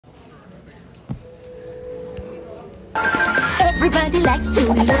Everybody likes to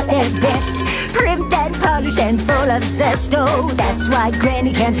look their best, primed and polished and full of zest. Oh, that's why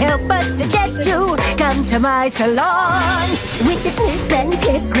Granny can't help but suggest you come to my salon. With the snip and the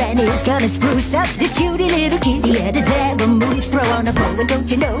clip, Granny's gonna spruce up this cutie little kitty at a dab of moves. Throw on a bow and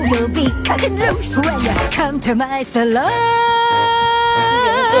don't you know you'll be cutting loose when you come to my salon.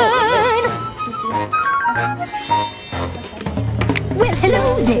 Well,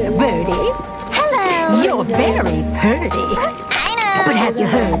 hello there, birdie. Hello. You're very pretty. I know. But have you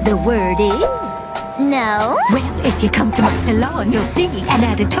heard the wordie? No. Well, if you come to my salon, you'll see an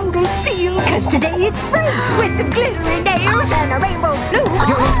added total steal. Cause today it's free with some glittery nails and a rainbow flute.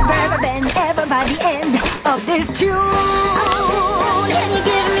 You'll look better than ever by the end of this tune. Can you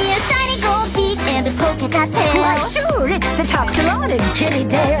give me a shiny gold beak and a polka dot tail? Why, sure, it's the top salon in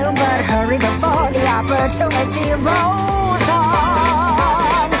Kennydale. But hurry before the opportunity rolls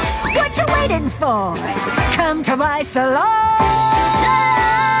on. What you waiting for? Come to my salon.